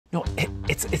No,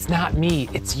 it's not me,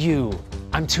 it's you.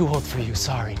 I'm too old for you,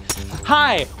 sorry.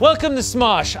 Hi, welcome to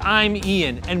Smosh. I'm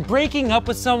Ian, and breaking up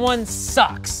with someone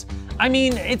sucks. I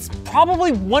mean, it's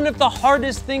probably one of the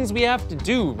hardest things we have to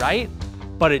do, right?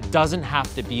 But it doesn't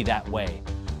have to be that way.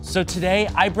 So today,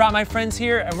 I brought my friends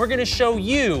here, and we're gonna show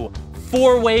you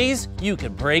 4 ways you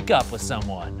could break up with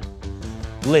someone.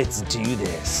 Let's do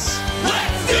this.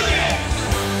 Let's do this!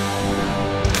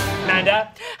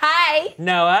 Amanda. Hi.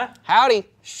 Noah. Howdy.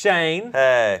 Shayne.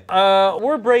 Hey.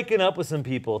 We're breaking up with some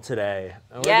people today.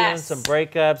 We're doing some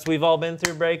breakups. We've all been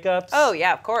through breakups. Oh,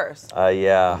 yeah, of course.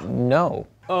 Yeah. No.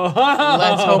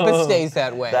 Let's hope it stays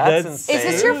that way. That's insane. Is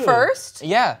this your first?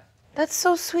 Yeah. That's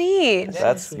so sweet.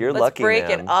 You're Let's lucky, break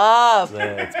man. it up.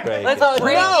 Let's break Let's it.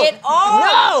 break it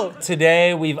up. No!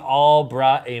 Today, we've all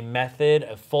brought a method,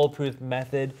 a foolproof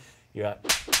method. You're out,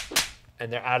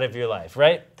 and they're out of your life,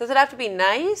 right? Does it have to be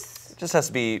nice? It just has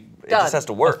to be, it Done. just has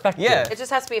to work. Effective. Yeah. It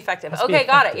just has to be effective. Has to be Okay,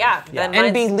 got it, effective. yeah. Then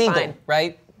And be mine's legal, fine.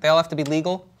 right? They all have to be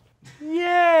legal. Yeah.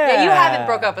 Yeah, you haven't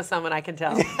broke up with someone, I can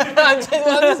tell. I'm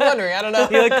just wondering, I don't know.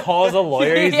 He like calls a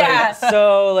lawyer. He's Yeah. like,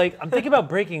 so like, I'm thinking about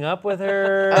breaking up with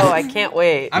her. Oh, I can't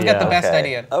wait. I've got the best okay.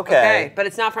 idea. Okay. But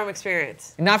it's not from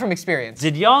experience. Not from experience.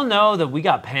 Did y'all know that we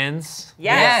got pens?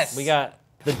 Yes. We got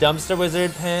the Dumpster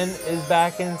Wizard pen is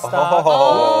back in stock.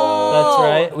 Oh. That's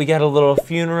right. We got a little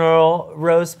funeral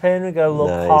rose pen. We got a little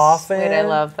Nice. coffin. Wait, I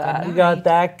love that. We got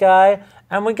that guy.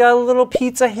 And we got a little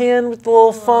pizza hand with the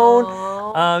little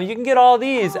phone. You can get all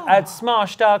these at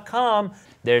smosh.com.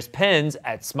 There's pens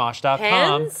at smosh.com.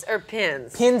 Pens or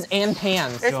pins? Pins and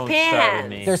pans. There's Don't start with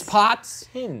me. pans. There's pots.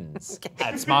 Pins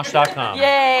at smosh.com.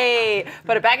 Yay!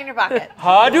 Put it back in your pocket.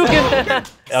 Hadouken!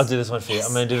 I'll do this one for you.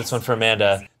 I'm gonna do this one for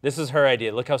Amanda. This is her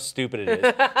idea. Look how stupid it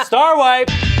is. Star wipe!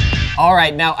 All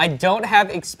right, now I don't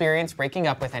have experience breaking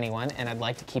up with anyone, and I'd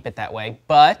like to keep it that way,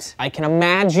 but I can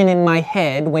imagine in my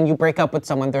head when you break up with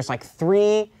someone, there's like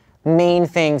 3 main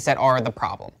things that are the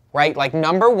problem, right? Like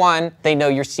number 1, they know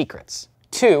your secrets.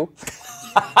 2,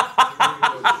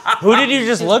 Who did you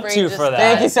just look brain to just for that?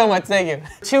 thank you so much, thank you.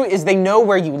 2 is they know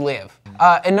where you live.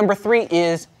 And number 3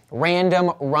 is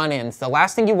random run-ins. The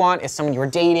last thing you want is someone you're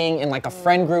dating in like a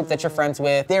friend group that you're friends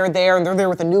with. They're there and they're there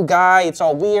with a new guy. It's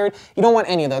all weird. You don't want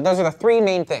any of those. Those are the 3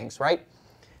 main things, right?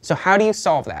 So how do you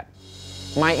solve that?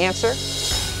 My answer,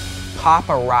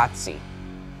 paparazzi.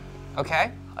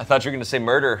 Okay? I thought you were going to say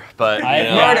murder, but you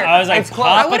know. Murder. I was like, It's close.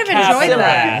 Papa I would've enjoyed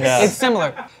that. Caparaz. It's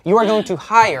similar. You are going to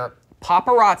hire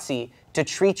paparazzi to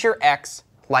treat your ex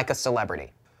like a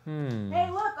celebrity. Hey,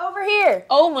 look over here.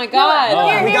 Oh my God.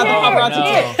 Here, We here, got the here, paparazzi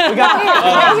here. too. We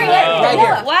got Right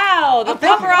here. Wow, the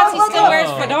paparazzi look, still look. wears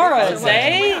fedoras,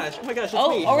 eh? Oh my gosh, it's Oh,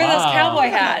 me. or those cowboy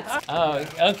hats. Oh,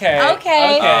 okay. Okay.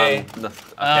 Okay. Look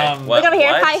over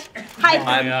here. Hi. Hi. Oh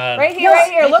my God. Right here,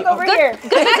 right here. Look over here.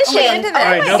 Good position. All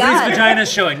right, my nobody's God. vagina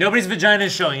is showing. Nobody's vagina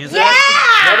is showing. Is Yeah!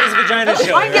 there? Nobody's vagina is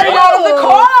showing. Get Right? out of the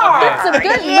car. That's some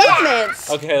good movements.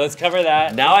 Okay, let's cover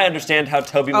that. Now I understand how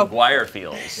Tobey Maguire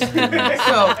feels. So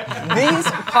these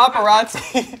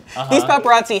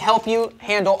paparazzi help you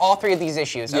handle all 3 of these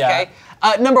issues, okay?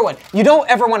 Number 1, you don't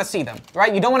ever want to see them,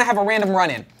 right? You don't want to have a random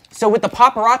run-in. So with the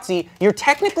paparazzi, you're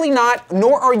technically not,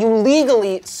 nor are you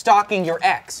legally stalking your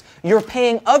ex. You're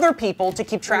paying other people to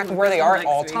keep track of where they are at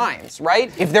all times, right?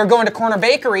 If they're going to Corner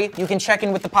Bakery, you can check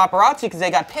in with the paparazzi because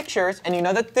they got pictures and you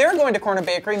know that they're going to Corner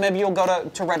Bakery. Maybe you'll go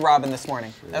to Red Robin this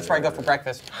morning. That's where I go for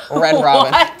breakfast. Red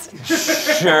Robin. What?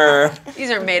 Sure.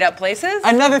 These are made up places.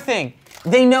 Another thing,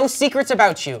 they know secrets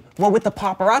about you. Well, with the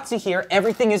paparazzi here,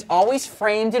 everything is always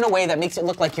framed in a way that makes it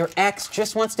look like your ex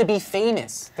just wants to be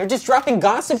famous. They're just dropping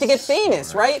gossip to get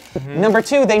famous, right? Number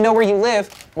 2, they know where you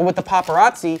live. Well, with the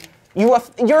paparazzi,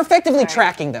 you're effectively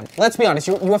tracking them. Let's be honest,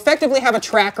 you effectively have a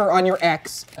tracker on your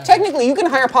ex. Technically, you can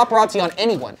hire paparazzi on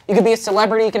anyone. You could be a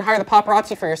celebrity, you can hire the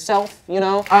paparazzi for yourself, you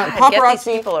know? Get these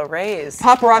people a raise.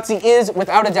 Paparazzi is,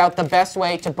 without a doubt, the best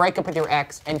way to break up with your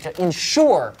ex and to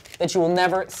ensure that you will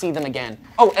never see them again.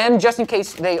 Oh, and just in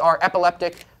case they are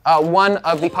epileptic, one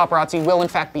of the paparazzi will in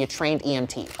fact be a trained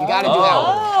EMT. You gotta do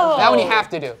that one. That one you have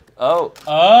to do. Oh.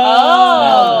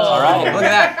 All right. Look at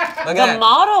that. Look at The that.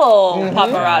 model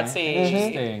paparazzi.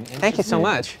 Interesting. Thank you so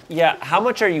much. Yeah, how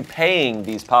much are you paying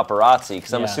these paparazzi?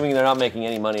 Because I'm Yeah. assuming they're not making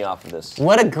any money off of this.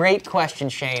 What a great question,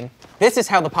 Shayne. This is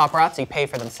how the paparazzi pay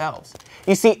for themselves.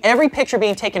 You see, every picture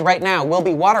being taken right now will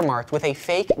be watermarked with a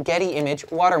fake Getty image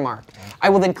watermark. I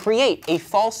will then create a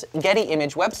false Getty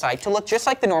image website to look just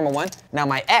like the normal one. Now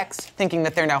my ex, thinking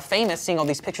that they're now famous, seeing all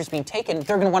these pictures being taken,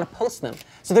 they're gonna wanna post them.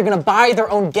 So they're gonna buy their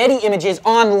own Getty images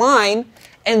online,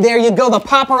 and there you go, the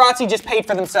paparazzi just paid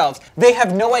for themselves. They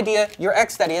have no idea, your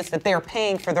ex that is, that they are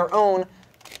paying for their own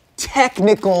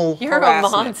technical You're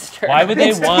harassment. a monster. Why would they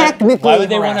It's want? technically Why would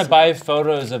they want to harassment. buy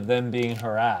photos of them being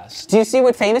harassed? Do you see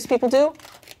what famous people do?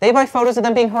 They buy photos of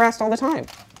them being harassed all the time.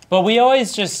 But we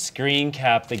always just screen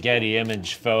cap the Getty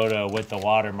image photo with the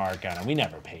watermark on it. We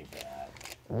never paid for that.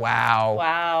 Wow.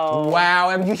 Wow. Wow.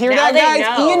 I mean, you hear Now that, they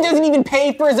guys? know. Ian doesn't even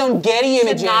pay for his own Getty Should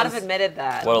images. not have admitted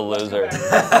that. What a loser. Is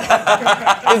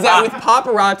that with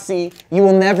paparazzi, you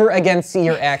will never again see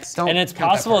your ex. Don't And it's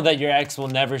count that possible part. that your ex will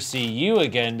never see you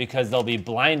again because they'll be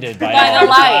blinded by, By all the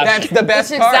light. That's the best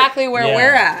That's part. exactly where Yeah.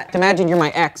 we're at. Imagine you're my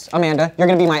ex. Amanda, you're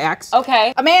gonna be my ex.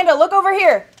 Okay. Amanda, look over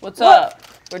here. What's up?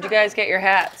 Where'd you guys get your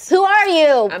hats? Who are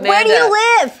you? Where do you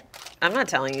live? I'm not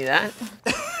telling you that.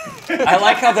 I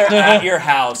like how they're at your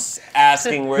house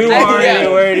asking where you Who are Yeah.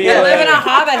 you? Where do you I live in a live?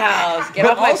 hobbit house. Get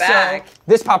But off my also, back.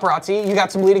 this paparazzi, you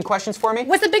got some leading questions for me?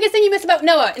 What's the biggest thing you miss about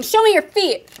Noah? And show me your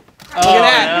feet. Look at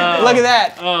that. no. Look at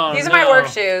that. Oh, These are no. my work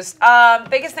shoes.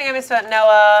 Biggest thing I miss about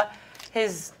Noah,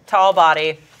 his tall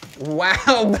body. Wow,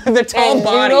 the tall And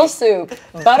body. noodle soup.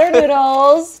 Butter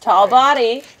noodles, tall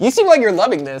body. You seem like you're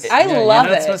loving this. I Yeah, love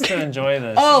you're not it. supposed to enjoy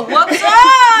this. Oh, whoops.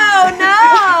 Oh,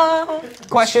 no.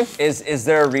 Question? Is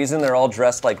there a reason they're all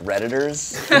dressed like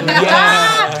Redditors?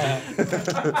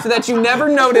 So that you never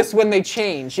notice when they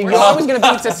change. You're always gonna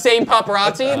think it's the same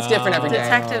paparazzi. It's different every day.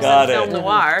 Detectives Got in it. film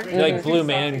noir. You're like Blue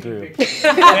Man Group.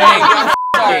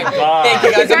 Sorry. Thank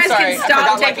you guys. You I'm guys sorry. can I stop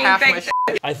forgot like taking half my pictures.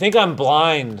 I think I'm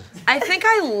blind. I think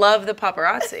I love the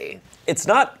paparazzi. It's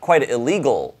not quite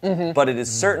illegal, but it is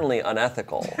certainly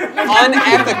unethical.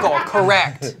 Unethical,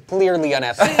 correct. Clearly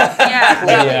unethical. Yeah.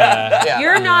 Yeah. Yeah.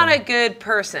 You're not a good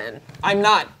person. I'm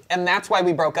not, and that's why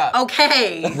we broke up.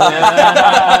 Okay.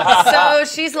 So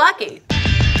she's lucky.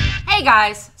 Hey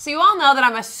guys, so you all know that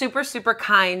I'm a super, super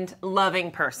kind, loving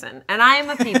person, and I am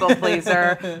a people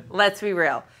pleaser. Let's be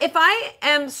real. If I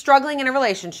am struggling in a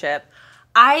relationship,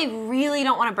 I really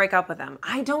don't want to break up with them.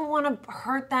 I don't want to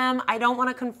hurt them. I don't want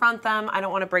to confront them. I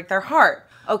don't want to break their heart.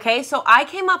 Okay, so I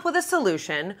came up with a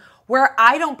solution where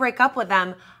I don't break up with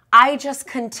them. I just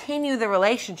continue the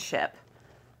relationship.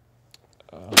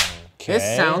 Okay. This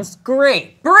sounds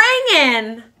great. Bring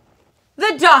in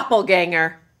the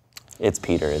doppelganger. It's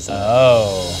Peter, isn't it?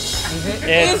 Oh.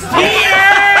 It's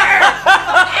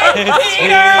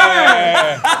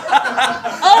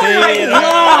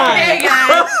Hey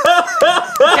guys.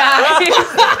 Guys.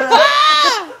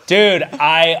 Dude,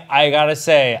 I gotta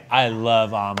say, I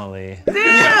love Amelie.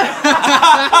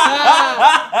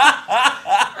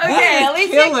 Okay, at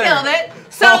least you Killer. killed it.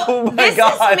 So Oh my this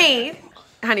God. is me.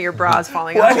 Honey, your bra's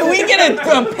falling Can off. we get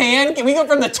a pan? Can we go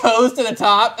from the toes to the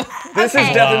top? This Okay.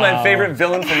 is definitely my favorite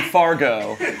villain from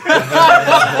Fargo.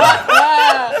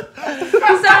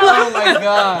 Oh my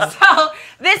god. So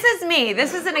this is me.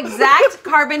 This is an exact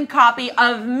carbon copy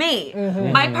of me.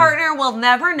 My partner will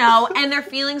never know, and their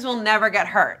feelings will never get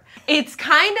hurt. It's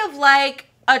kind of like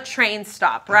a train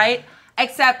stop, right?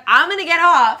 Except I'm gonna get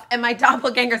off, and my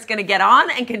doppelganger's gonna get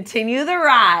on and continue the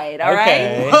ride. All right.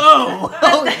 Okay. Whoa.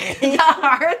 The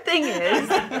hard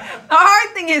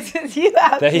thing is you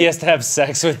have That he has to have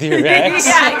sex with your ex?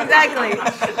 Yeah, exactly.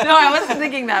 No, I wasn't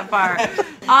thinking that far.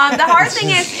 The hard thing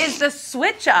is the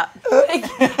switch up. Like,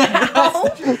 how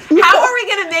are we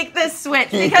gonna make this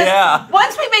switch? Because Yeah.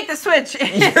 once we make the switch,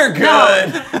 You're good.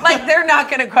 no, like they're not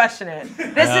gonna question it.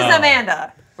 This is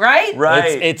Amanda, right?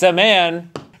 Right. It's a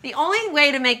man. The only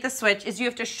way to make the switch is you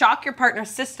have to shock your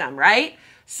partner's system, right?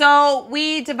 So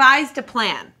we devised a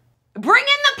plan. Bring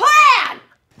in the plan!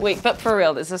 Wait, but for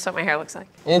real, is this what my hair looks like?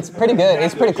 It's pretty good.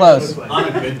 It's pretty close. On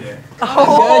a good day.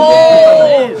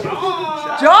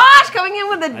 Josh coming in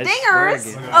with the swear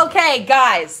dingers. Okay,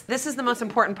 guys, this is the most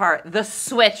important part, the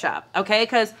switch up, okay?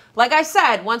 Because like I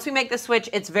said, once we make the switch,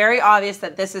 it's very obvious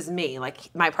that this is me. Like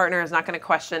my partner is not gonna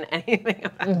question anything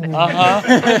about it, Uh-huh.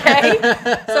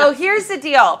 okay? So here's the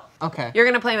deal. Okay. You're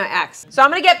gonna play my ex. So I'm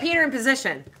gonna get Peter in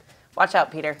position. Watch out,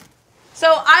 Peter. So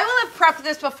I will have prepped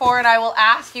this before, and I will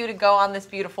ask you to go on this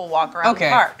beautiful walk around the Okay.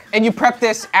 park. And you prepped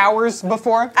this hours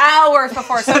before? Hours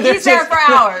before, so They're he's there just- for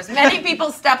hours. Many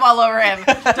people step all over him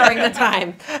during the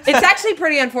time. It's actually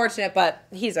pretty unfortunate, but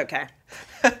he's okay.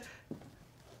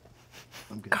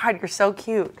 God, you're so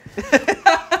cute.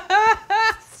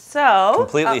 So,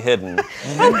 Completely hidden.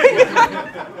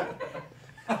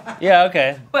 Yeah,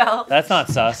 okay. well, That's not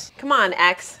sus. come on,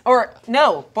 ex. Or,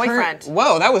 no, boyfriend.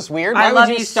 Whoa, that was weird. I Why love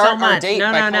would you you start so our much. date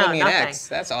No, by no, calling no, me an nothing. ex?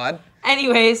 That's odd.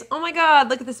 Anyways, oh my God,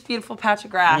 look at this beautiful patch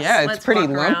of grass. Yeah, it's Let's pretty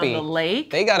walk around lumpy. the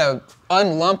lake. They gotta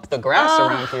unlump the grass Oh,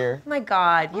 around here. my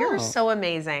God, you're Oh. so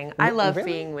amazing. I love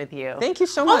really? being with you. Thank you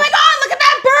so Oh much. my God, look at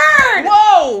that bird!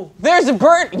 Whoa! There's a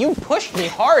bird. You pushed me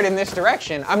hard in this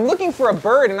direction. I'm looking for a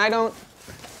bird and I don't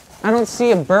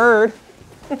see a bird.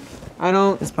 I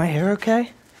don't. Is my hair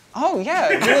okay? Oh yeah,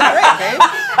 you look great, babe.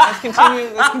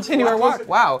 Let's continue our walk.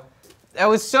 Wow, that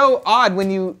was so odd when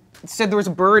you said there was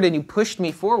a bird and you pushed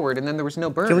me forward, and then there was no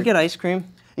bird. Can we get ice cream?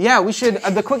 Yeah, we should.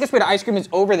 The quickest way to ice cream is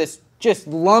over this just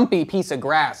lumpy piece of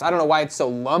grass. I don't know why it's so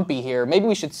lumpy here. Maybe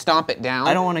we should stomp it down.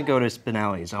 I don't want to go to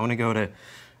Spinelli's. I want to go to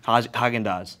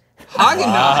Haagen-Dazs.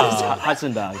 Haagen-Dazs.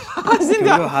 Haagen-Dazs. Haagen-Dazs. Can we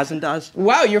go Haagen-Dazs?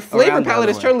 Wow, your flavor Around the palette other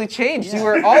has way. totally changed. You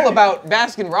were all about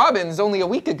Baskin Robbins only a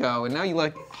week ago, and now you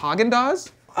like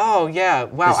Haagen-Dazs? Oh yeah,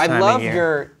 wow, This I time of love year.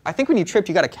 your, I think when you tripped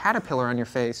you got a caterpillar on your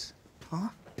face. Huh?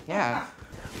 Yeah.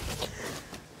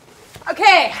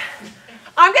 Okay,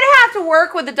 I'm gonna have to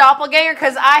work with the doppelganger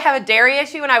because I have a dairy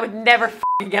issue and I would never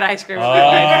f***ing get ice cream.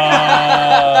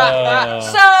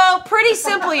 So pretty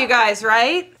simple, you guys,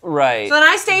 right? Right. So then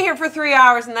I stay here for 3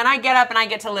 hours and then I get up and I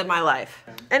get to live my life.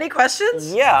 Any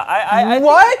questions? Yeah, I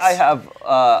What? think I have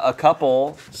a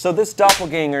couple. So this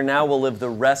doppelganger now will live the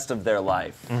rest of their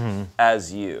life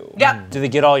as you. Yep. Do they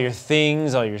get all your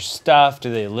things, all your stuff?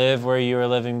 Do they live where you were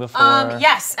living before?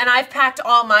 Yes, and I've packed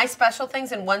all my special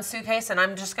things in one suitcase and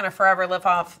I'm just gonna forever live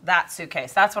off that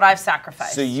suitcase. That's what I've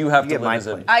sacrificed. So you have to get live my as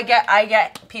a... place. I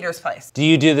get Peter's place. Do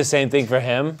you do the same thing for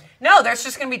him? No, there's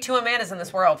just gonna be 2 Amandas in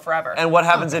this world forever. And what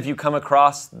happens if you come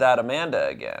across that Amanda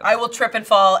again? I will trip and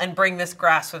fall and bring this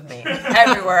grass with me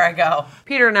everywhere I go.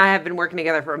 Peter and I have been working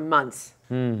together for months.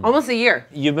 Almost a year.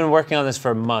 You've been working on this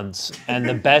for months, and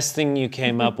the best thing you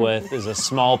came up with is a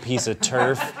small piece of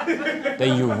turf that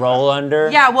you roll under.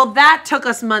 Yeah, well, that took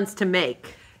us months to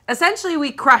make. Essentially,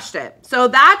 we crushed it. So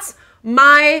that's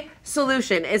my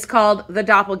solution. It's called the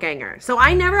doppelganger. So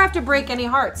I never have to break any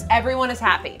hearts. Everyone is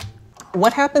happy.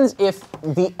 What happens if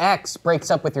the ex breaks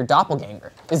up with your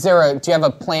doppelganger? Do you have a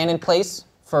plan in place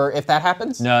for if that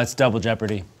happens? No, it's double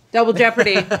jeopardy. Double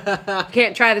jeopardy.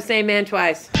 Can't try the same man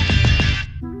twice.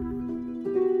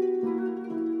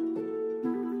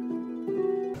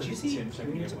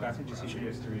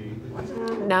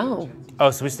 No.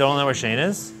 Oh, so we still don't know where Shayne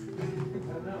is?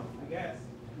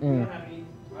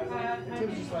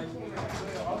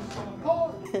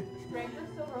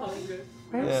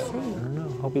 I don't know.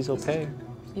 Hope he's okay.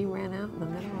 He ran out in the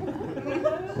middle of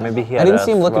that. Maybe he I had didn't to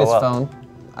see him look at his throw up. phone.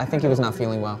 I think he was not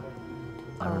feeling well.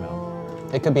 I don't know.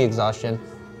 It could be exhaustion.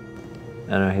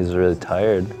 I know, he's really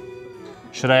tired.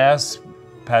 Should I ask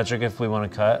Patrick if we want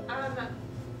to cut?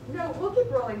 No, we'll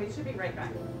keep rolling. We should be right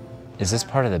back. Is this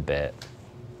part of the bit?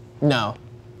 No.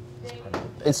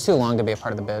 It's too long to be a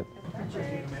part of the bit.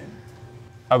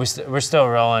 Are we we're still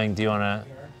rolling. Do you want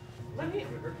to?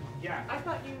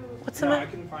 What's the matter?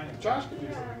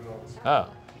 Oh,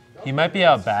 he might be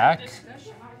out back.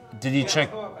 Did you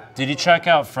check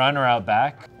out front or out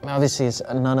back? Obviously, it's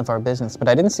none of our business, but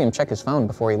I didn't see him check his phone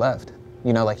before he left.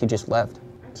 You know, like he just left.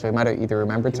 So he might have either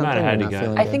remembered might something have or had to not go.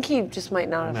 feeling I good. think he just might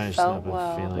not I have just felt not been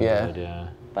well. feeling Yeah. good. Yeah.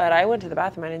 But I went to the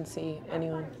bathroom. I didn't see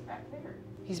anyone.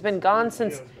 He's been gone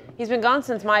since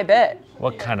my bit.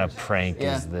 What kind of prank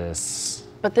Yeah. is this?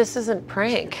 But this isn't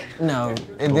prank. No,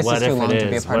 this What is too if long it to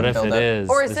be a is? part What of if the it build-up. is?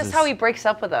 Or is this how he breaks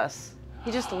up with us?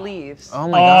 He just leaves. Oh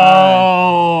my god.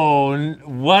 Oh,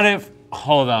 what if?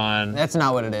 Hold on. That's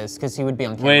not what it is, because he would be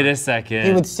on camera. Wait a second.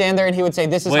 He would stand there and he would say,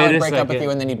 "This is how Wait I a break up with second. you,"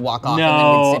 and then he'd walk off, No. and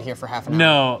then we'd sit here for half an hour.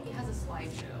 No. He has a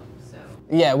slideshow, so.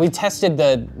 Yeah, we tested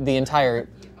the entire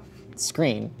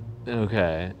screen.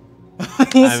 Okay.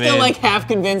 He's I still mean, like half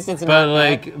convinced it's But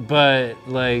not. but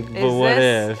what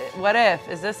if? What if?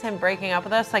 Is this him breaking up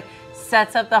with us? Like,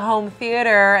 sets up the home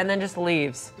theater and then just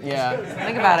leaves. Yeah.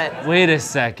 Think about it. Wait a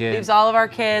second. Leaves all of our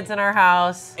kids in our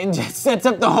house. And just sets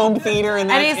up the home theater and And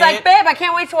that's he's like, it. babe, I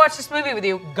can't wait to watch this movie with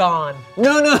you. Gone.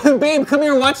 No, babe, come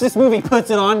here and watch this movie.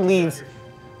 Puts it on, leaves.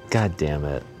 God damn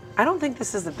it. I don't think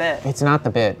this is the bit. It's not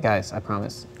the bit, guys, I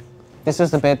promise. This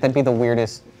was the bit, that'd be the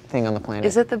weirdest thing on the planet.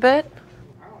 Is it the bit?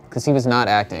 Because he was not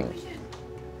acting.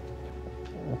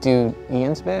 Do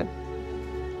Ian's bit?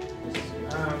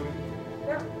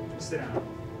 Sit down.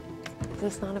 Is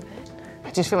this not a bit?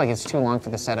 I just feel like it's too long for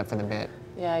the setup for the bit.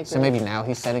 Yeah, I agree. So maybe now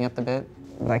he's setting up the bit.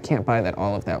 But I can't buy that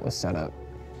all of that was set up.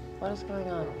 What is going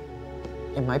on?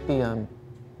 It might be,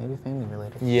 maybe family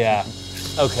related. Yeah.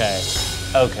 Okay.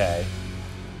 Okay.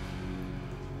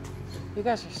 You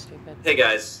guys are stupid. Hey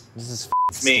guys, This is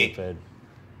it's me, stupid.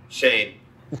 Shayne.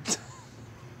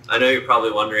 I know you're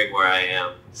probably wondering where I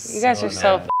am. You guys are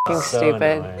so annoying. fucking So stupid.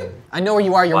 annoying. I know where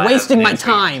you are, you're Why wasting haven't my you answered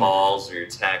your time. Calls or your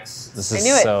texts. This I is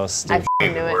knew it. so I stupid.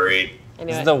 f***ing knew I'm it. worried. I knew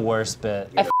This is it. the worst bit.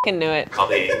 I f***ing knew it.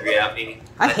 Probably angry at me.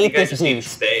 I hate think this I just need douche.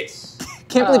 space.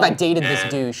 Can't believe I dated this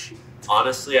And- douche.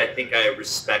 Honestly, I think I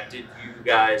respected you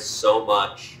guys so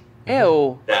much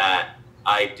Ew. that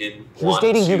I didn't He was want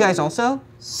dating to you guys also?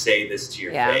 say this to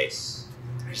your Yeah. face.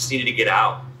 just needed to get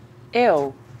out.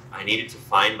 Ew. I needed to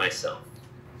find myself.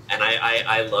 And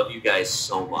I love you guys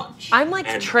so much. I'm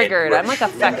like triggered. I'm like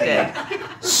affected.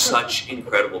 Such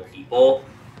incredible people.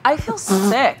 I feel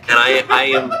sick. And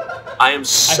I am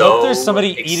so I hope there's somebody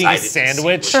eating a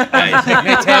sandwich at the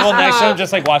picnic table next to him,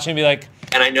 just like watching and be like,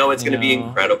 and I know it's going to be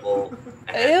incredible.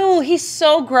 Ew, he's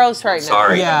so gross right now.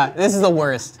 Sorry. Yeah, this is the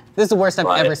worst. This is the worst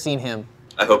I've ever seen him.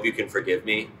 I hope you can forgive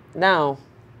me. No.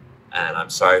 And I'm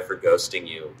sorry for ghosting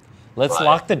you. let's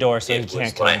lock the door so he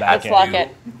can't come back in. Let's lock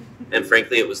it. And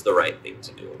frankly, it was the right thing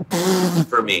to do.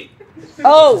 For me.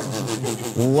 Oh.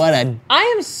 What a... I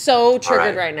am so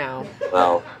triggered right now.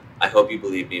 Well, I hope you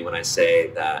believe me when I say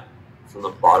that from the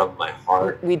bottom of my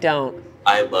heart, We don't.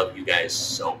 I love you guys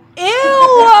so much. Ew!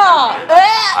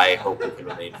 I hope we can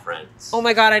remain friends. Oh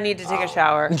my god, I need to take a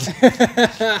shower.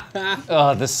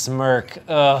 Oh, the smirk.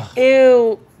 Ugh.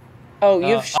 Ew. Oh,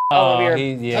 you've shit all over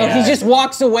your... He just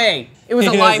walks away. It was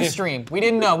a He live doesn't- stream. We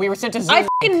didn't know. We were sent to Zoom. I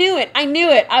fucking knew it. I knew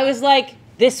it. I was like,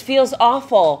 this feels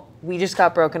awful. We just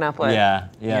got broken up with.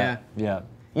 Yeah.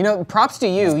 You know, props to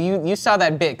you. You saw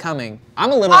that bit coming.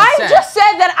 I'm a little upset. I just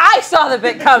said that I saw the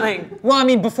bit coming. Well, I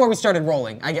mean, before we started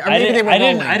rolling. I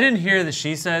didn't hear that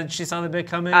she said she saw the bit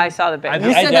coming. I saw the bit.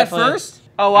 You said that first?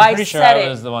 Oh, I'm I pretty sure said I it.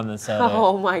 was the one that said it.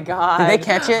 Oh my god. Did they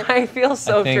catch it? I feel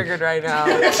so I think- triggered right now.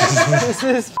 This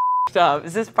is f***ed up.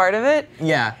 Is this part of it?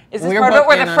 Yeah. Is this We were part of it both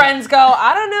where in the on- friends go,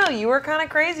 I don't know, you were kind of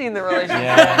crazy in the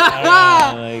relationship.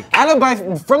 I don't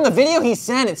know, from the video he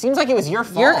sent, it seems like it was your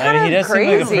fault. You're kind he of does seem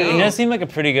like crazy. he does seem like a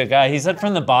pretty good guy. He said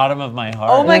from the bottom of my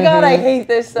heart. Oh my god, I hate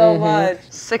this so much.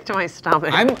 Sick to my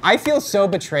stomach. I feel so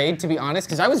betrayed, to be honest,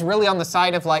 because I was really on the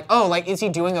side of like, oh, like, is he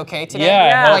doing okay today?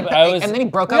 Yeah, Like, I was- and then he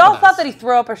broke We up all with thought us. that he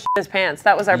threw up or shit his pants.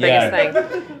 That was our biggest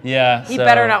thing. Yeah. He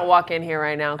better not walk in here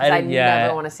right now, because I yeah.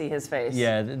 never want to see his face.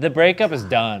 Yeah, the breakup is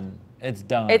done. It's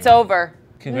done. It's over.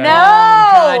 Congrats.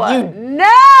 No! God,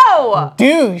 No!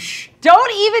 douche.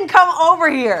 Don't even come over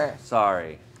here.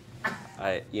 Sorry.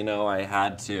 I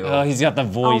had to. Oh, he's got the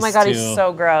voice Oh my god, too. he's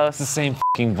so gross. It's the same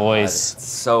fucking voice.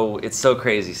 It's so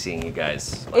crazy seeing you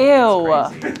guys. Like, Ew.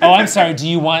 it's crazy. Oh, I'm sorry. Do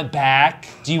you want back?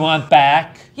 Do you want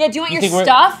back? Yeah, do you want your think we're-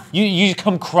 stuff? You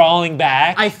come crawling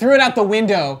back? I threw it out the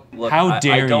window. Look, How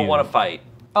dare I don't you. want to fight.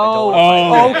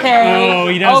 Oh, okay. Oh,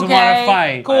 he doesn't want to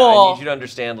fight. Cool. I need you to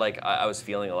understand, like, I was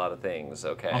feeling a lot of things,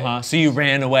 okay? So you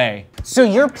ran away. So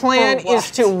your plan For what?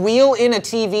 is to wheel in a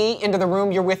TV into the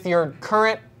room you're with your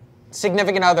current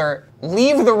significant other,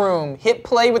 leave the room, hit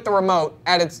play with the remote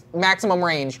at its maximum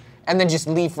range, and then just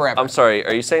leave forever. I'm sorry,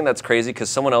 are you saying that's crazy? Because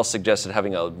someone else suggested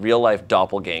having a real-life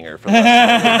doppelganger for the rest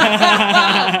of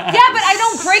Yeah, but I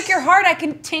don't break your heart. I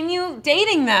continue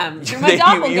dating them. You're my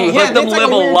doppelganger. You let them it's like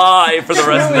live a a weird- lie for the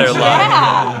rest of their life.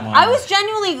 Yeah. I was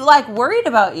genuinely like worried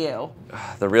about you.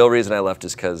 The real reason I left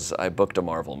is because I booked a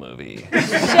Marvel movie.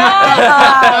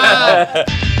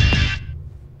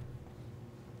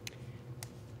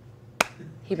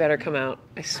 He better come out.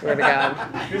 I swear to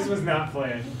God. This was not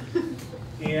planned.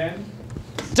 Ian?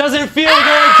 Doesn't feel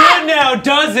very good now,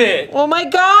 does it? Oh my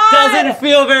God. Doesn't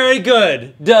feel very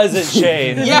good, does it,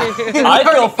 Shayne? I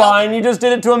feel fine. You just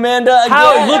did it to Amanda again.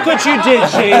 How? Look what you did,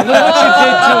 Shayne. Look what you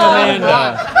did to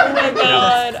Amanda. Oh my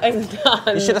God. I'm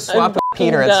done. You should have swapped with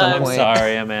Peter at some I'm point.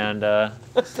 sorry, Amanda.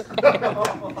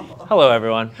 Hello,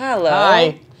 everyone. Hello.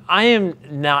 Hi. I am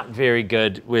not very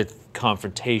good with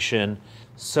confrontation,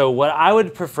 so what I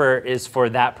would prefer is for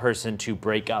that person to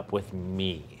break up with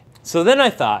me. So then I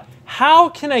thought, how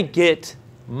can I get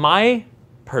my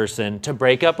person to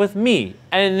break up with me?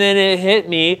 And then it hit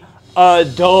me,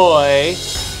 adoy.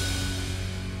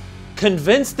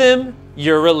 Convince them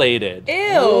you're related. Ew.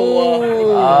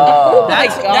 Oh my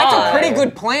That's God. a pretty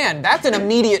good plan. That's an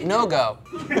immediate no-go.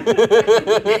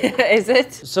 Is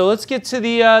it? So let's get to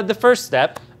the first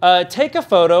step. Take a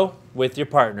photo with your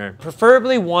partner,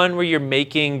 preferably one where you're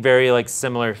making very like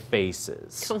similar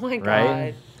faces. Oh my God.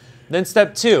 Right? Then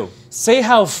step 2, say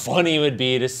how funny it would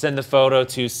be to send the photo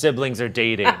to Siblings Are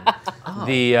Dating.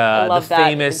 The love that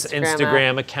famous Instagram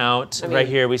Instagram account. Right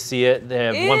here we see it. They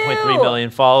have Ew. 1.3 million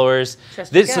followers. So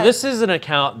guess. this is an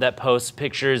account that posts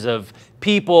pictures of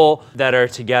people that are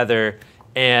together,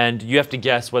 and you have to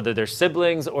guess whether they're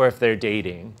siblings or if they're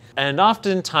dating. And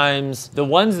oftentimes, the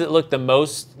ones that look the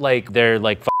most like they're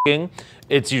like f***ing,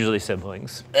 it's usually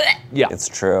siblings. Yeah. It's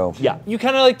true. Yeah, you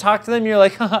kind of like talk to them, you're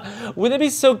like, wouldn't it be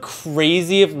so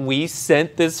crazy if we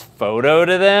sent this photo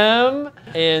to them?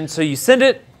 And so you send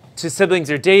it to Siblings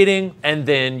Are Dating, and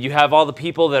then you have all the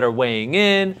people that are weighing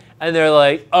in, and they're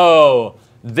like, oh,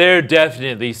 they're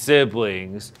definitely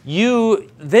siblings. You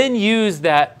then use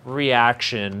that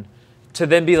reaction to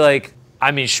then be like,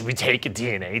 I mean, should we take a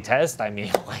DNA test? I mean,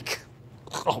 like,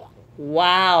 oh,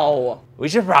 Wow. We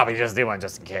should probably just do one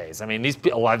just in case. I mean,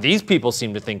 a lot of these people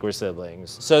seem to think we're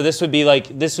siblings. So this would be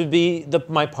like,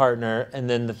 my partner, and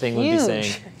then the thing would be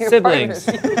saying, siblings.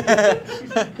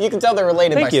 You can tell they're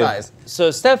related by size. So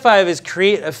step 5 is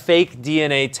create a fake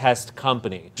DNA test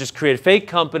company. Just create a fake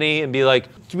company and be like,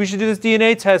 we should do this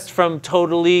DNA test from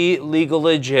totally legal,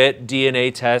 legit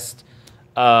DNA test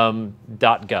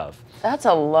 .gov. That's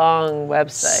a long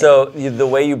website. So the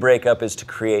way you break up is to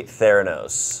create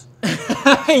Theranos.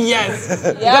 Yes.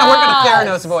 You gotta work on a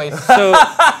Theranos voice.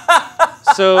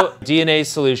 So DNA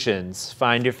Solutions,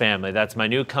 find your family. That's my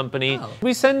new company. Oh.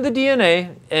 We send the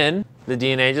DNA in. The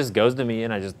DNA just goes to me,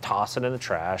 and I just toss it in the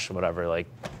trash, whatever, like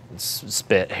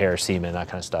spit, hair, semen, that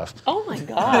kind of stuff. Oh my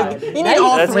God. You need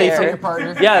all three from your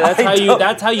partner. Yeah,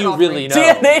 that's how you really know.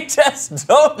 DNA tests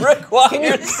don't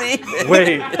require semen.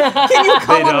 Wait. Can you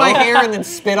comb on my hair and then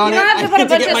spit on it? You don't have to put a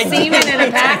bunch of semen in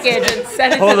a package and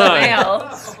send it to the mail.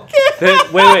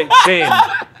 Wait, Shayne.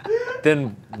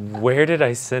 Then where did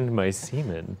I send my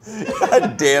semen?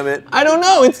 God damn it. I don't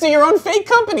know. It's to your own fake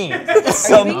company. Are you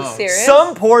being serious?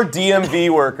 Some poor DMV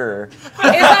worker. It's like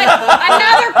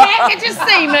another package of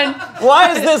semen.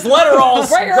 Why is this letter all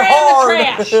Bring her hard?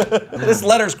 in the trash. This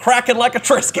letter's cracking like a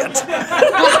Triscuit.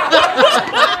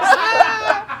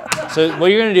 So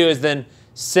what you're gonna do is then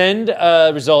send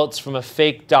results from a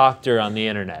fake doctor on the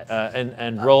internet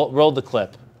and roll the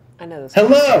clip. I know this.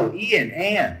 Hello, Ian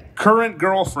and current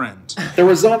girlfriend. The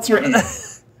results are in.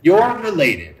 You're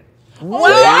related.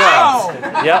 Wow!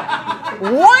 Yep.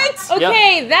 What?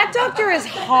 Okay, that doctor is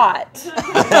hot.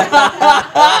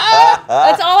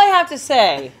 That's all I have to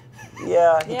say.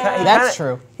 Yeah, That's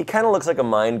true. He kind of looks like a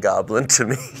mind goblin to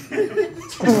me.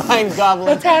 Mind goblin.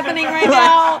 What's happening right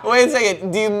now? Wait a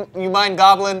second. Do you mind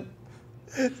goblin?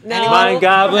 No. Mind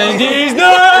goblin, these nuts!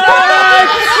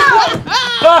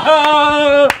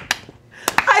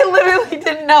 I literally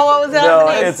didn't know what was No,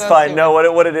 happening. it's fine. No,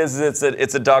 what it is it's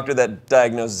a doctor that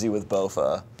diagnoses you with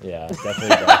BOFA. Yeah,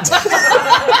 definitely.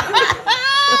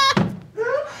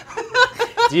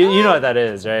 You know what that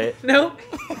is, right? Nope.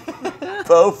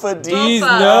 BOFA These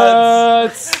Bofa.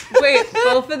 nuts. Wait,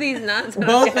 both of these nuts?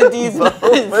 Both of these nuts. You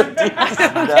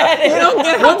don't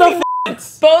get what the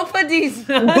Both of these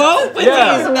nuts. Both of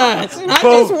these nuts. Not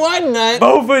just one nut.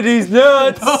 Both of these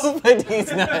nuts. Both of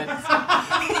these nuts.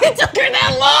 It took her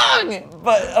that long.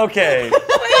 But okay. Wait,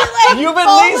 like You've at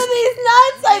both least- of these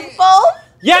nuts, like both?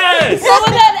 Yes. What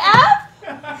was that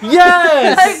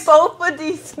Yes. Like both of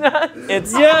these nuts.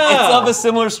 It's of a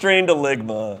similar strain to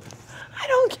Ligma. I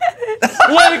don't get it.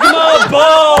 Ligma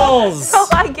balls. Oh,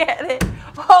 I get it.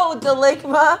 Oh, the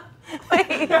ligma.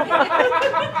 Wait.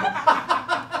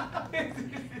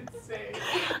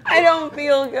 I don't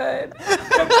feel good.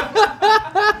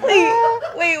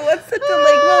 Wait, what's the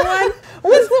deligma one?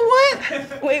 What's the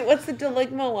what? Wait, what's the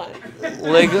deligma one?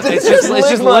 It's just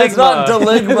ligma. It's not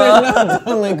deligma.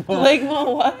 Ligma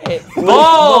what?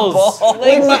 Balls.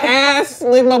 Ligma ass,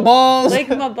 ligma balls.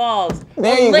 Ligma balls.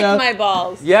 There Oh, you lick go. my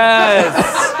balls. Yes.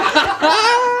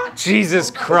 Jesus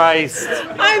Christ.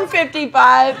 I'm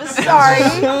 55. Sorry.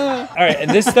 All right, and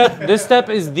this step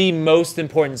is the most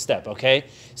important step, okay?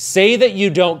 Say that you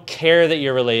don't care that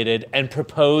you're related and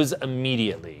propose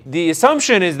immediately. The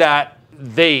assumption is that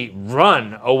they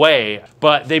run away,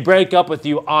 but they break up with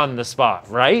you on the spot,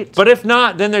 right? But if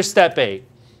not, then there's step 8.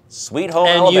 Sweet home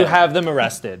And Alabama. you have them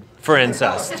arrested for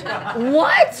incest.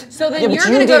 What? So then but you're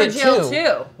you going to go to did it jail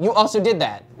too. You also did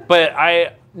that. But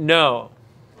no.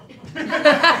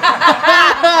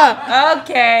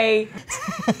 Okay.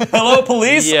 Hello,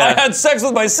 police. Yeah. I had sex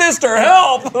with my sister.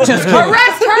 Help! Arrest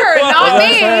her, not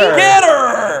me. Get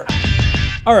her!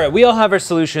 All right, we all have our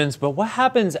solutions, but what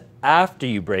happens after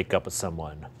you break up with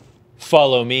someone?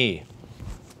 Follow me.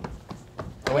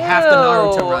 We have to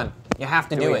know to run. You have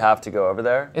to do Do we it. have to go over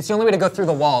there? It's the only way to go through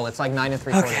the wall. It's like 9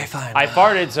 3/4. Okay, fine. I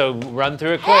farted, so run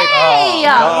through it quick. Hey!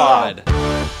 God.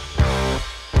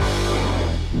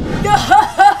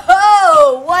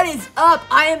 Yo, what is up?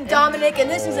 I am Dominic, and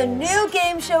this is a new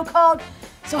game show called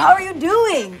So How Are You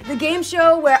Doing? The game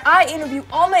show where I interview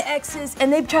all my exes,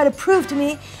 and they try to prove to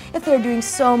me if they're doing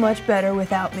so much better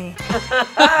without me.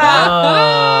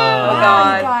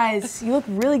 Wow, you guys, you look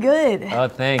really good. Oh,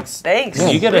 thanks. Thanks.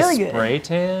 Did you get Really a spray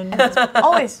tan?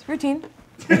 Always, routine.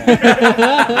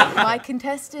 My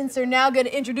contestants are now going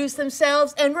to introduce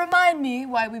themselves and remind me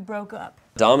why we broke up.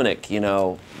 Dominic,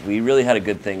 we really had a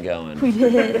good thing going. We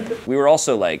did. We were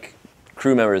also like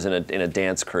crew members in a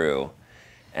dance crew,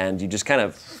 and you just kind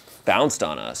of bounced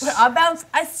on us.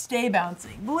 I stay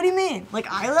bouncing. But what do you mean? Like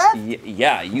I left?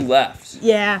 Yeah, you left.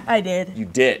 Yeah, I did. You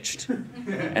ditched.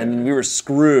 And we were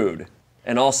screwed.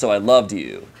 And also, I loved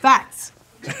you. Facts.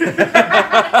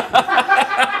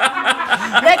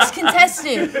 Next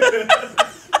contestant.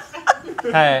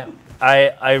 Hey,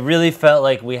 I really felt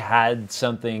like we had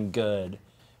something good.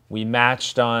 We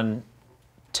matched on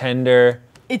Tinder.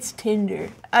 It's Tinder.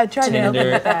 I tried to help you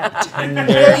Tinder. with that.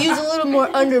 Tinder. Use a little more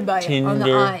underbite on the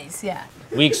Tinder. eyes, yeah.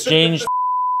 We exchanged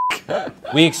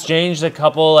a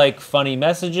couple like funny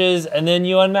messages, and then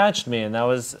you unmatched me, and that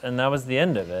was the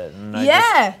end of it. And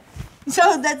I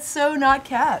So that's so not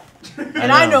cap.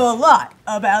 And I know a lot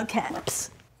about caps.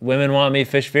 women want me,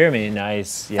 fish fear me.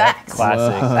 Nice. Yeah. Facts.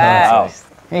 Classic. Facts.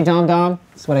 Hey, Dom.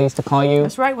 That's what I used to call you.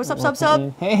 That's right. What's up,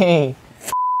 sub? Hey.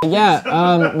 Yeah,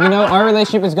 you know, our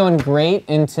relationship was going great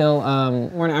until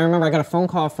when I remember I got a phone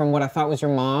call from what I thought was your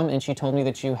mom, and she told me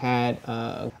that you had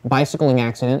a bicycling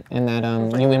accident and that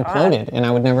you imploded, and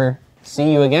I would never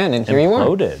see you again, and here you are.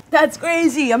 Imploded. That's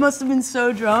crazy. I must have been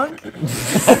so drunk.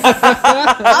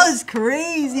 I was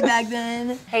crazy back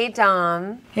then. Hey,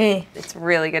 Dom. Hey. It's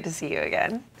really good to see you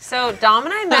again. So Dom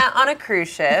and I met on a cruise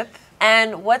ship.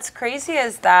 And what's crazy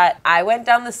is that I went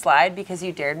down the slide because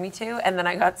you dared me to, and then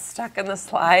I got stuck in the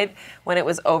slide when it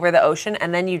was over the ocean,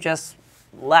 and then you just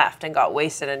left and got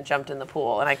wasted and jumped in the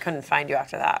pool, and I couldn't find you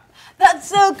after that. That's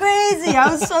so crazy. I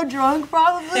was so drunk,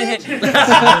 probably. It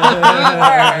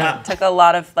took a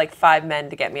lot of like 5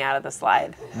 men to get me out of the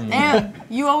slide. Damn,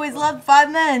 you always loved 5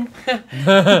 men.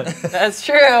 That's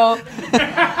true.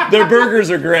 Their burgers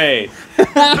are great.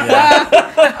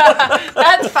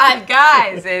 That's 5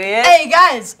 guys, idiot. Hey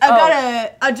guys,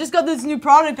 I just got this new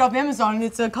product off Amazon, and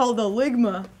it's called the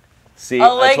Ligma. See, A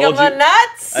ligament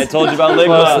nuts? I told you about Ligma.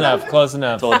 Close enough. Close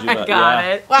enough. Told you about, Got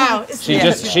it. Wow. She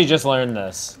just learned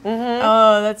this.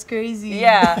 Oh, that's crazy.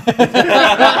 Yeah. That's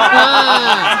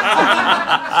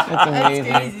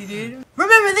amazing. That's crazy, dude.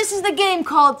 Remember, this is the game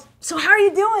called So How Are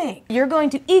You Doing? You're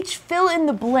going to each fill in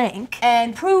the blank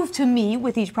and prove to me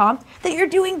with each prompt that you're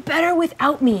doing better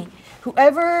without me.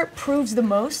 Whoever proves the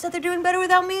most that they're doing better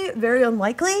without me, very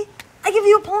unlikely, I give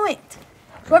you a point.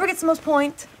 Whoever gets the most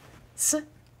points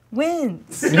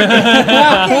wins.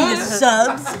 Okay, you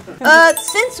subs.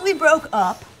 Since we broke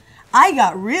up, I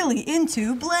got really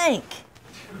into blank.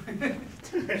 A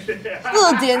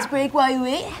little dance break while you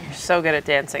wait. You're so good at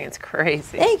dancing, it's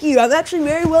crazy. Thank you. I'm actually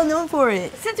very well known for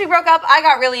it. Since we broke up, I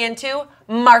got really into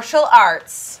martial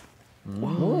arts.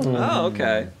 Oh,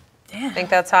 okay. Think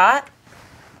that's hot?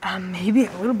 Maybe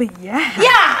a little bit, yeah.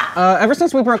 Yeah! Ever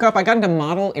since we broke up, I got into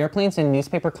model airplanes and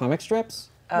newspaper comic strips.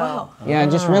 Wow. Yeah,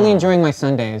 just really enjoying my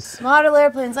Sundays. Model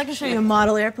airplanes. I can show you a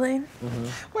model airplane.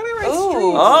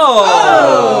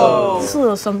 Oh! Just a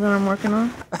little something I'm working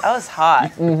on. That was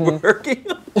hot. Working?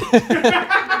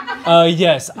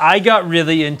 Yes, I got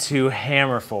really into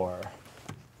hammer for.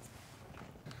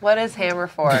 What is hammer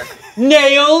for?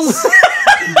 Nails!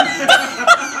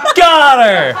 Got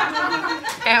her!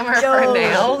 Hammer for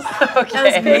nails? Okay. That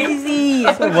was crazy.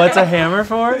 What's a hammer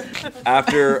for?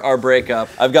 After our breakup,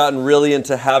 I've gotten really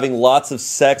into having lots of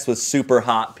sex with super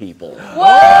hot people. You're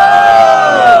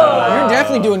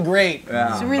definitely doing great.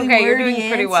 It's a really Okay, you're wordy doing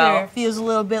pretty answer. well. Feels a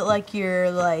little bit like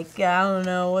you're like, I don't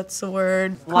know, what's the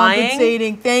word? Lying?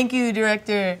 Compensating. Thank you,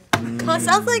 director.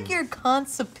 Sounds like you're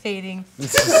constipating. No,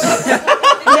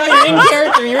 you're in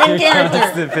character. You're in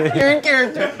character. You're in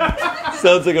character.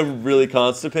 Sounds like I'm really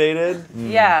constipated.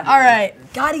 Yeah. All right,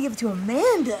 gotta give it to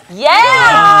Amanda.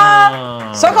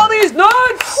 Yeah! Suck all these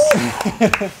nuts!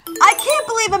 I can't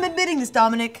believe I'm admitting this,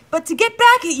 Dominic, but to get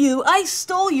back at you, I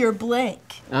stole your blank.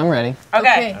 I'm ready.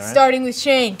 Okay. Starting with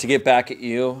Shayne. To get back at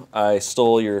you, I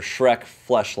stole your Shrek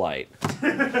fleshlight.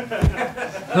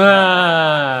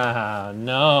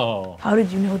 No. How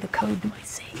did you know the code to my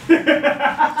safe?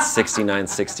 69,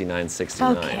 69,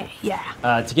 69. Okay,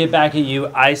 yeah. To get back at you,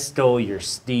 I stole your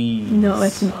steez. No,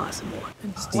 that's impossible.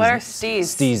 What are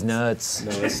Steve's? Steez nuts.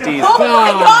 No, Steve. Oh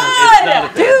my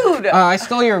god! Dude! I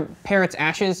stole your parrot's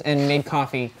ashes and made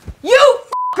coffee. You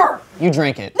f***er! You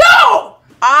drank it. No!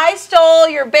 I stole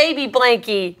your baby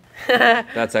blankie.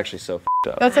 That's actually so f***ed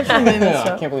up. That's actually really messed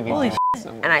I up. can't believe you did that.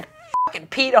 And I fucking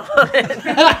peed on it.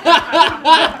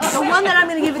 The one that I'm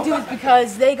gonna give it to is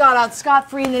because they got out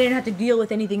scot-free and they didn't have to deal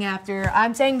with anything after.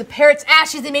 I'm saying the parrot's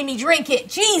ashes, they made me drink it.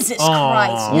 Jesus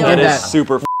Christ. You That did is that.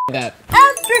 super f***ed That.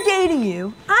 After dating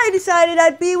you, I decided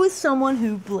I'd be with someone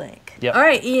who blank. Yep. All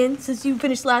right, Ian, since you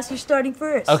finished last, you're starting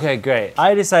first. Okay, great.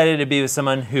 I decided to be with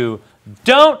someone who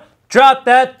don't drop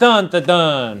that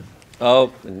dun-dun-dun.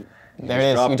 Oh, There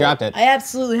it is. You dropped it. I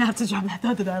absolutely have to drop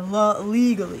that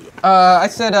legally. I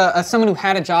said someone who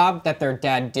had a job that their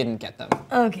dad didn't get them.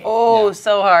 Okay. Oh,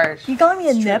 so harsh. You calling me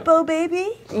a nepo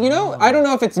baby? You know, I don't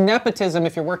know if it's nepotism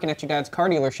if you're working at your dad's car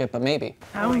dealership, but maybe.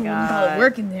 I don't even call it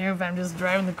working there if I'm just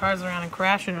driving the cars around and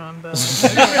crashing them. But...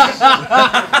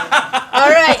 All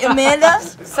right, Amanda.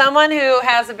 Someone who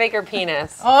has a bigger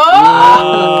penis.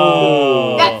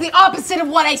 Oh! That's the opposite of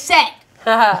what I said.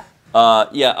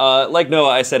 Like Noah,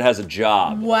 I said has a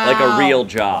job. Wow. Like a real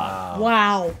job.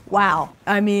 Wow.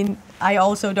 I mean, I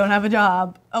also don't have a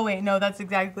job. Oh wait, no, that's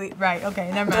exactly right. Okay,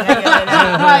 never mind. I get it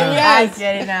now. Yes. I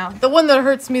get it now. The one that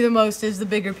hurts me the most is the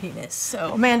bigger penis.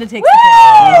 So Amanda takes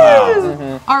the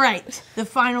point. All right, the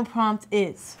final prompt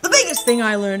is, the biggest thing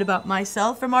I learned about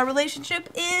myself from our relationship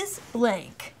is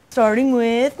blank. Starting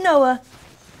with Noah.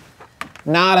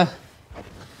 Nada.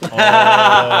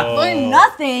 Learned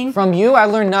nothing. From you, I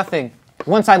learned nothing.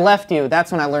 Once I left you,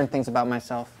 that's when I learned things about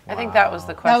myself. I think that was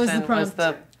the question. That was the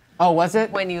prompt. Oh, was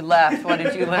it? When you left, what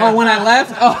did you learn? Oh, when I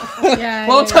left? Oh, Yeah,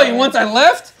 well, I'll tell you, once I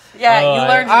left, Yeah, you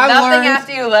learned nothing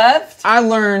after you left? I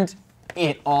learned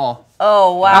it all.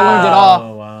 Oh, wow. I learned it all.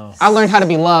 Oh, wow. I learned how to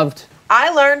be loved. I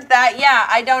learned that, yeah,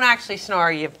 I don't actually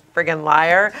snore, you friggin'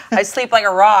 liar. I sleep like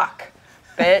a rock,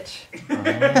 bitch.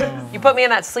 You put me in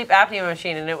that sleep apnea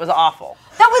machine and it was awful.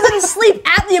 That wasn't a sleep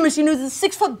apnea machine, it was a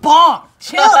 6-foot bomb.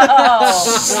 Chill. Oh,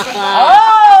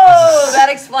 that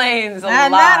explains a lot.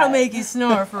 And that'll make you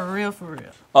snore for real, for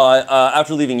real.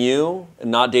 After leaving you and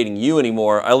not dating you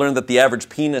anymore, I learned that the average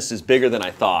penis is bigger than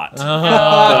I thought.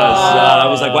 I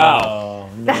was like, wow.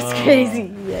 That's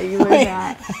crazy. Yeah, you learned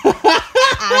that.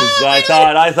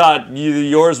 I thought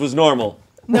yours was normal.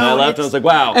 And I left and I was like,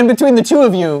 wow. And between the two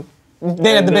of you,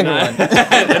 they had the bigger one.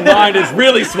 And mine is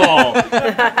really small.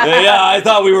 Yeah, I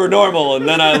thought we were normal, and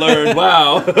then I learned,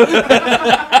 wow.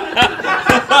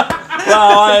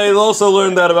 Wow, I also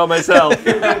learned that about myself. So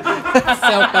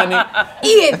funny.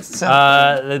 Ian!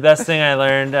 The best thing I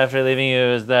learned after leaving you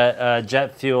is that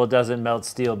jet fuel doesn't melt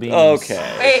steel beams.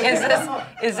 Okay. Wait,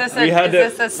 is this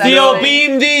a steel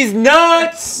beam these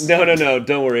nuts? No,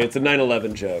 don't worry. It's a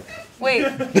 9/11 joke. Wait.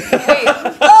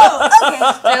 Oh, okay.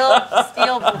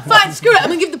 Steel. Fine, screw it. I'm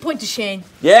gonna give the point to Shayne.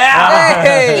 Yeah!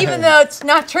 Hey. Even though it's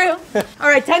not true. All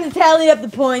right, time to tally up the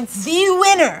points. The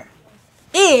winner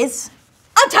is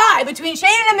a tie between Shayne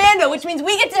and Amanda, which means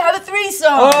we get to have a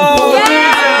threesome. Oh,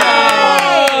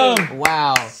 Yay!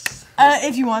 wow.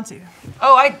 If you want to.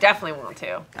 Oh, I definitely want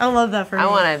to. I love that for me. I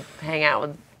want to hang out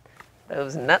with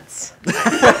those nuts.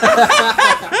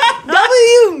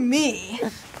 Me.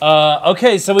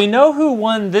 Okay, so we know who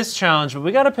won this challenge, but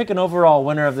we got to pick an overall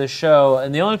winner of this show,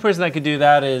 and the only person that could do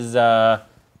that is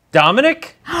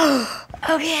Dominic.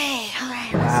 Okay, all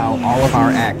right. Wow, all of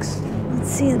our ex. Let's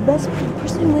see, the best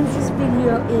person who wins this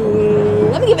video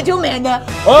is... Let me give it to Amanda.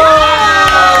 Oh!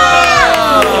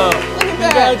 Look at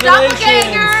that. Congratulations.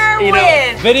 Doppelganger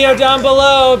win. Video down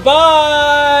below.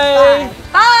 Bye.